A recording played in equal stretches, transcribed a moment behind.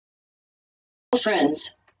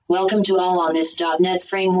Friends, welcome to all on this .NET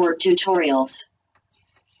Framework tutorials.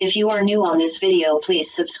 If you are new on this video, please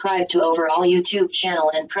subscribe to overall YouTube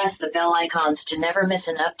channel and press the bell icons to never miss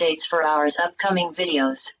an updates for our upcoming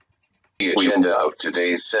videos. The agenda of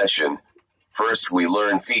today's session. First, we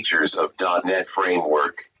learn features of .NET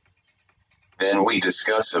Framework. Then we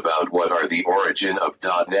discuss about what are the origin of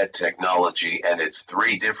 .NET technology and its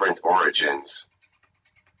three different origins.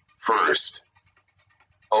 First,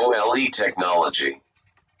 OLE technology.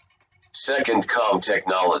 Second, COM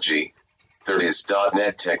technology. Third is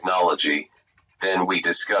 .NET technology. Then we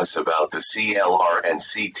discuss about the CLR and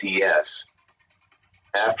CTS.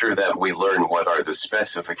 After that, we learn what are the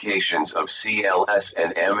specifications of CLS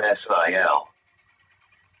and MSIL.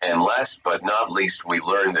 And last but not least, we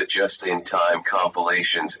learn the just-in-time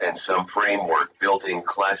compilations and some framework built-in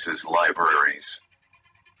classes libraries.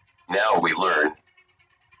 Now we learn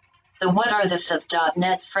the what are the of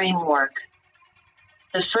 .NET Framework.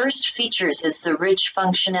 The first features is the rich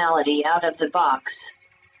functionality out of the box.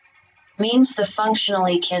 Means the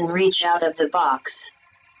functionally can reach out of the box.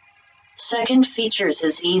 Second features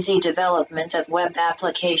is easy development of web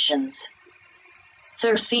applications.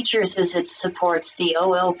 Third features is it supports the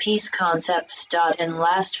OLE concepts. And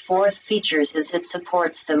last fourth features is it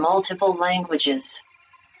supports the multiple languages.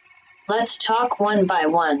 Let's talk one by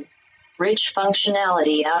one. Rich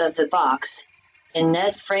functionality out of the box.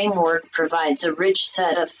 .NET Framework provides a rich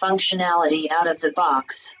set of functionality out of the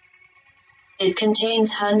box. It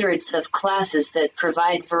contains hundreds of classes that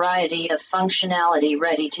provide variety of functionality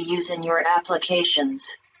ready to use in your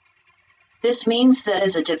applications. This means that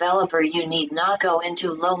as a developer you need not go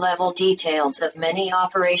into low-level details of many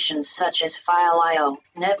operations such as file I/O,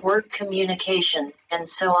 network communication, and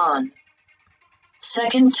so on.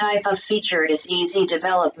 Second type of feature is easy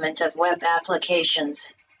development of web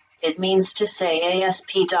applications. It means to say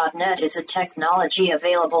ASP.NET is a technology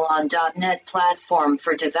available on .NET platform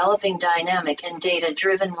for developing dynamic and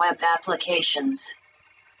data-driven web applications.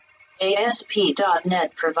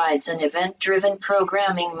 ASP.NET provides an event-driven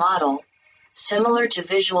programming model, similar to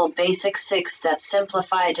Visual Basic 6 that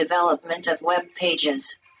simplify development of web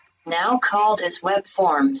pages, now called as web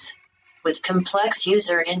forms, with complex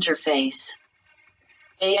user interface.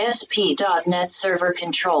 ASP.NET Server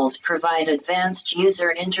controls provide advanced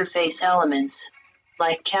user interface elements,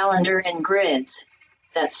 like calendar and grids,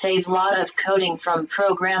 that save lot of coding from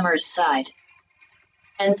programmer's side.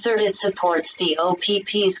 And third, it supports the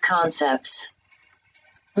OPP's concepts.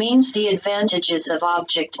 Means the advantages of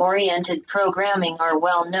object-oriented programming are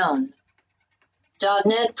well known.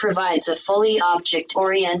 .NET provides a fully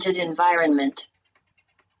object-oriented environment.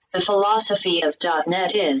 The philosophy of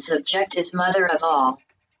 .NET is object is mother of all.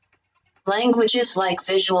 Languages like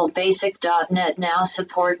Visual Basic .NET now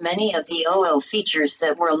support many of the OO features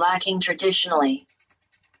that were lacking traditionally.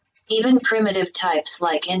 Even primitive types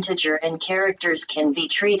like integer and characters can be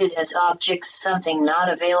treated as objects, something not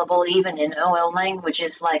available even in OO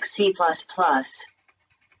languages like C++.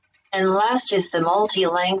 And last is the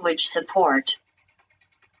multi-language support.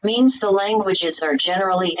 Means the languages are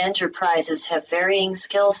generally enterprises have varying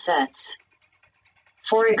skill sets.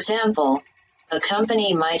 For example, a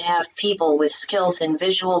company might have people with skills in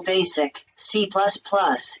Visual Basic, C++,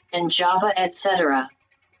 and Java, etc.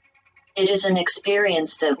 It is an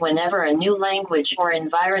experience that whenever a new language or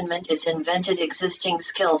environment is invented, existing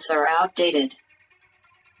skills are outdated.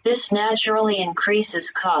 This naturally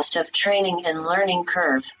increases cost of training and learning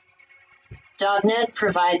curve. .NET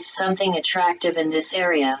provides something attractive in this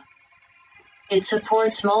area. It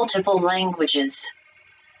supports multiple languages.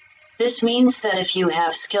 This means that if you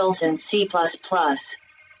have skills in C++,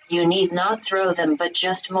 you need not throw them but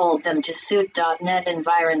just mold them to suit .NET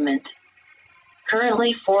environment.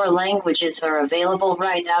 Currently 4 languages are available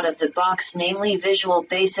right out of the box, namely Visual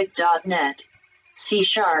Basic .NET, C#,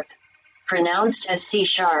 pronounced as C#,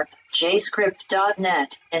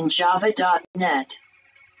 JavaScript.NET, and Java.NET.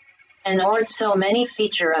 And so many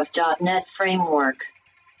feature of .NET Framework.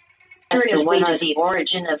 What is the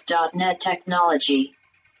origin of .NET technology?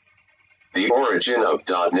 The origin of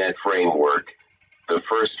 .NET Framework. The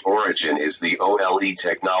first origin is the OLE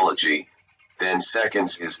technology, then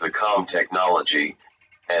second is the COM technology,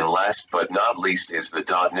 and last but not least is the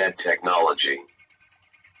 .NET technology.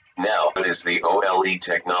 Now, what is the OLE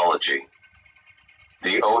technology?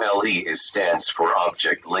 The OLE stands for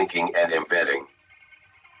Object Linking and Embedding.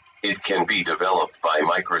 It can be developed by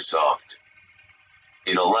Microsoft.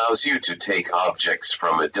 It allows you to take objects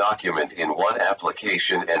from a document in one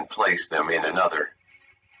application and place them in another.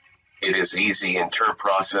 It is easy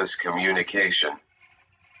inter-process communication.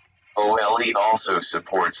 OLE also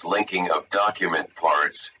supports linking of document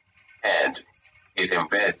parts, and It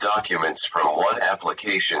embeds documents from one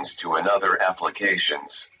applications to another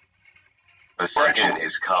applications. The second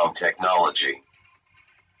is COM technology.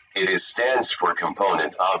 It stands for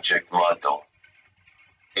Component Object Model.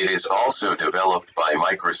 It is also developed by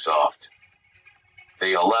Microsoft.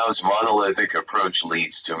 They allows monolithic approach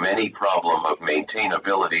leads to many problem of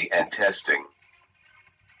maintainability and testing.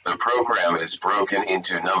 The program is broken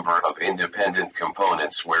into number of independent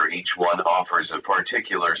components where each one offers a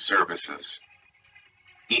particular services.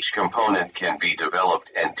 Each component can be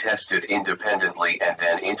developed and tested independently and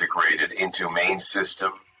then integrated into main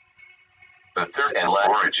system. The third and last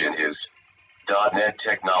origin is .NET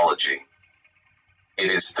technology. It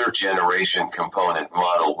is third generation component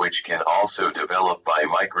model which can also develop by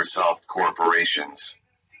Microsoft corporations.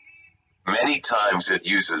 Many times it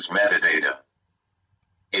uses metadata.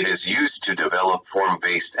 It is used to develop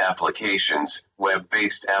form-based applications,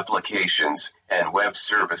 web-based applications, and web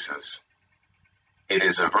services. It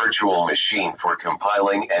is a virtual machine for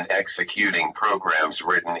compiling and executing programs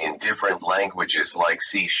written in different languages like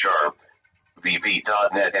C#,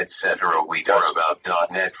 VB.NET, etc. We talk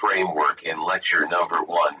about .NET Framework in lecture number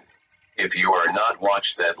 1. If you are not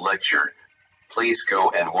watched that lecture, please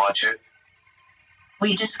go and watch it.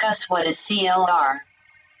 We discuss what is CLR.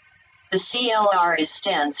 The CLR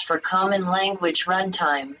stands for Common Language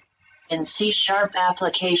Runtime. In C#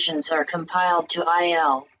 applications are compiled to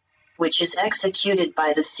IL, which is executed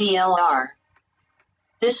by the CLR.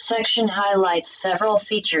 This section highlights several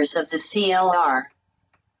features of the CLR.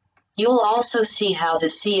 You'll also see how the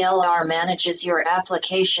CLR manages your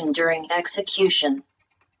application during execution.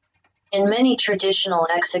 In many traditional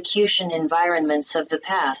execution environments of the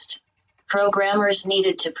past, programmers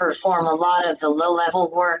needed to perform a lot of the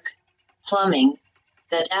low-level work, plumbing,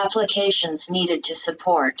 that applications needed to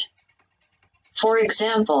support. For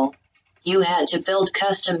example, you had to build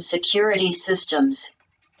custom security systems,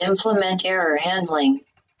 implement error handling,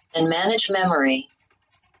 and manage memory,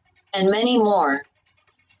 and many more.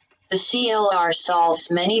 The CLR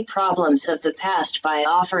solves many problems of the past by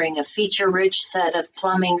offering a feature-rich set of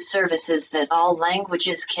plumbing services that all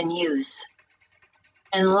languages can use.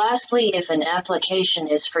 And lastly, if an application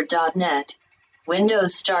is for .NET,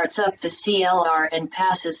 Windows starts up the CLR and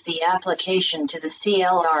passes the application to the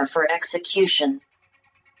CLR for execution.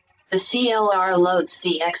 The CLR loads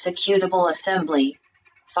the executable assembly,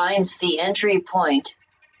 finds the entry point,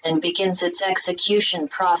 and begins its execution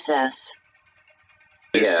process.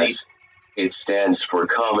 Yes, it stands for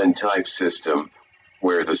Common Type System,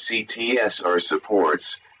 where the CTS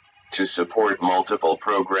supports, to support multiple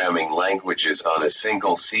programming languages on a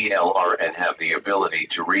single CLR and have the ability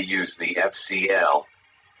to reuse the FCL.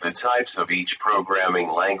 The types of each programming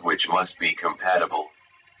language must be compatible.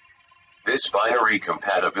 This binary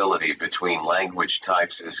compatibility between language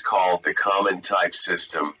types is called the Common Type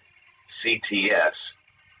System, CTS.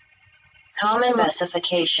 Common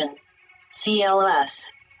Specification,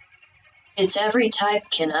 CLS. It's every type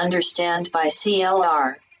can understand by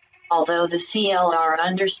CLR. Although the CLR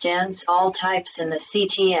understands all types in the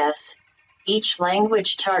CTS, each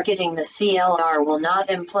language targeting the CLR will not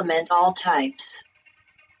implement all types.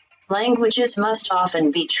 Languages must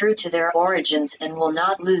often be true to their origins and will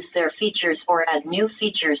not lose their features or add new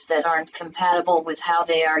features that aren't compatible with how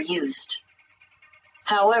they are used.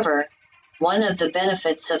 However, one of the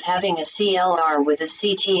benefits of having a CLR with a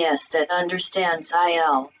CTS that understands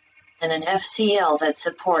IL, and an FCL that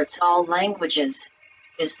supports all languages,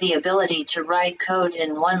 is the ability to write code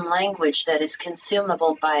in one language that is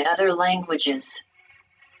consumable by other languages.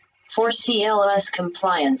 For CLS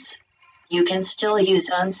compliance, you can still use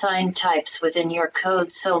unsigned types within your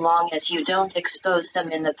code so long as you don't expose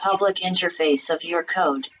them in the public interface of your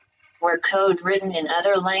code, where code written in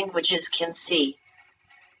other languages can see.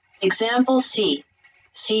 Example C,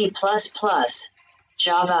 C++,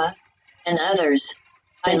 Java, and others.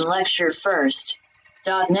 In lecture first,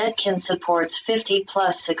 .NET can supports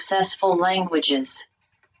 50+ successful languages.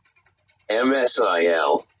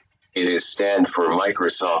 MSIL, it stand for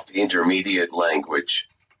Microsoft Intermediate Language.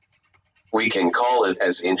 We can call it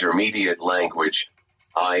as Intermediate Language,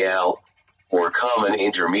 IL, or Common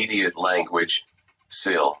Intermediate Language,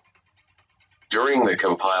 SIL. During the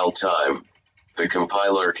compile time, the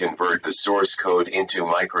compiler convert the source code into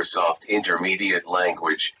Microsoft Intermediate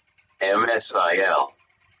Language, MSIL.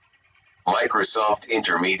 Microsoft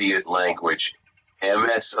Intermediate Language,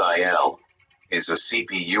 MSIL, is a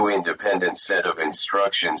CPU-independent set of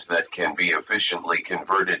instructions that can be efficiently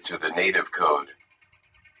converted to the native code.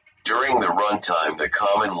 During the runtime, the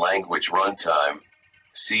Common Language Runtime,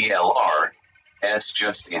 CLR,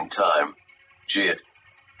 just-in-time, JIT,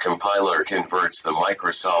 Compiler converts the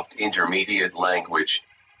Microsoft Intermediate Language,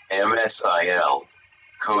 MSIL,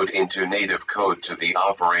 code into native code to the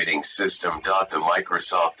operating system. The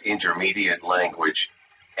Microsoft Intermediate Language,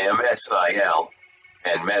 MSIL,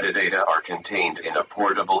 and metadata are contained in a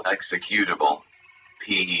portable executable,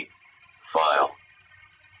 PE, file.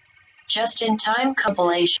 Just-in-time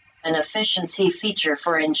compilation, an efficiency feature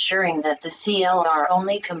for ensuring that the CLR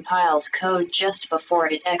only compiles code just before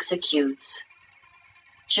it executes.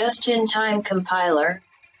 Just-in-time compiler,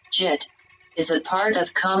 JIT, is a part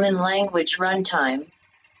of Common Language Runtime,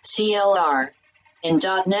 CLR, in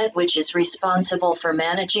 .NET, which is responsible for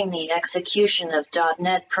managing the execution of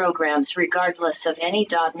 .NET programs regardless of any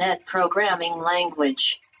 .NET programming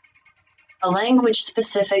language. A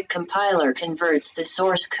language-specific compiler converts the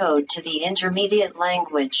source code to the intermediate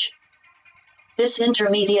language. This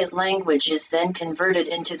intermediate language is then converted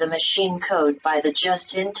into the machine code by the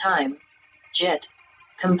just-in-time, JIT,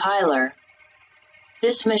 compiler.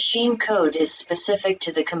 This machine code is specific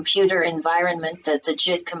to the computer environment that the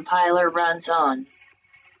JIT compiler runs on.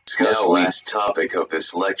 Now, last topic of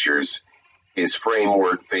this lectures is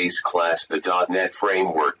framework base class. The .NET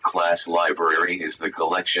Framework class library is the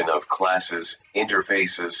collection of classes,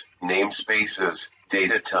 interfaces, namespaces,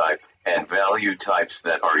 data type, and value types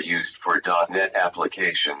that are used for .NET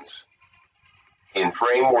applications. In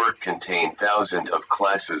framework contain thousands of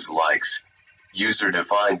classes like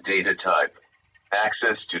user-defined data type,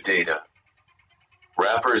 access to data,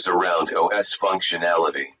 wrappers around OS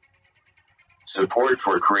functionality, support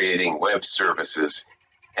for creating web services,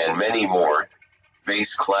 and many more.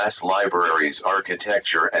 Base class libraries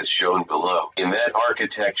architecture as shown below. In that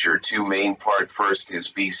architecture, two main parts. First is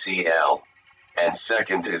BCL, and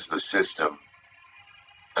second is the system.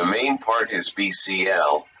 The main part is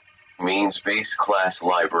BCL, means base class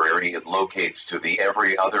library. It locates to the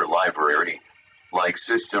every other library, like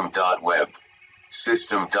system.web,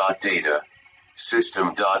 system.data,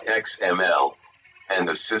 system.xml, and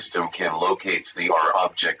the system can locate the R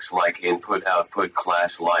objects like input-output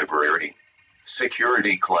class library,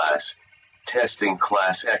 security class, testing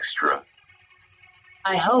class extra.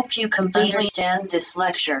 I hope you completely understand this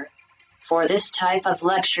lecture. For this type of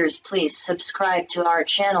lectures, please subscribe to our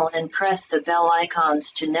channel and press the bell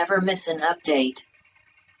icons to never miss an update.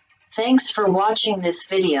 Thanks for watching this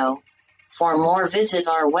video. For more, visit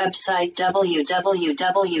our website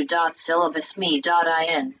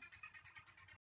www.syllabusme.in.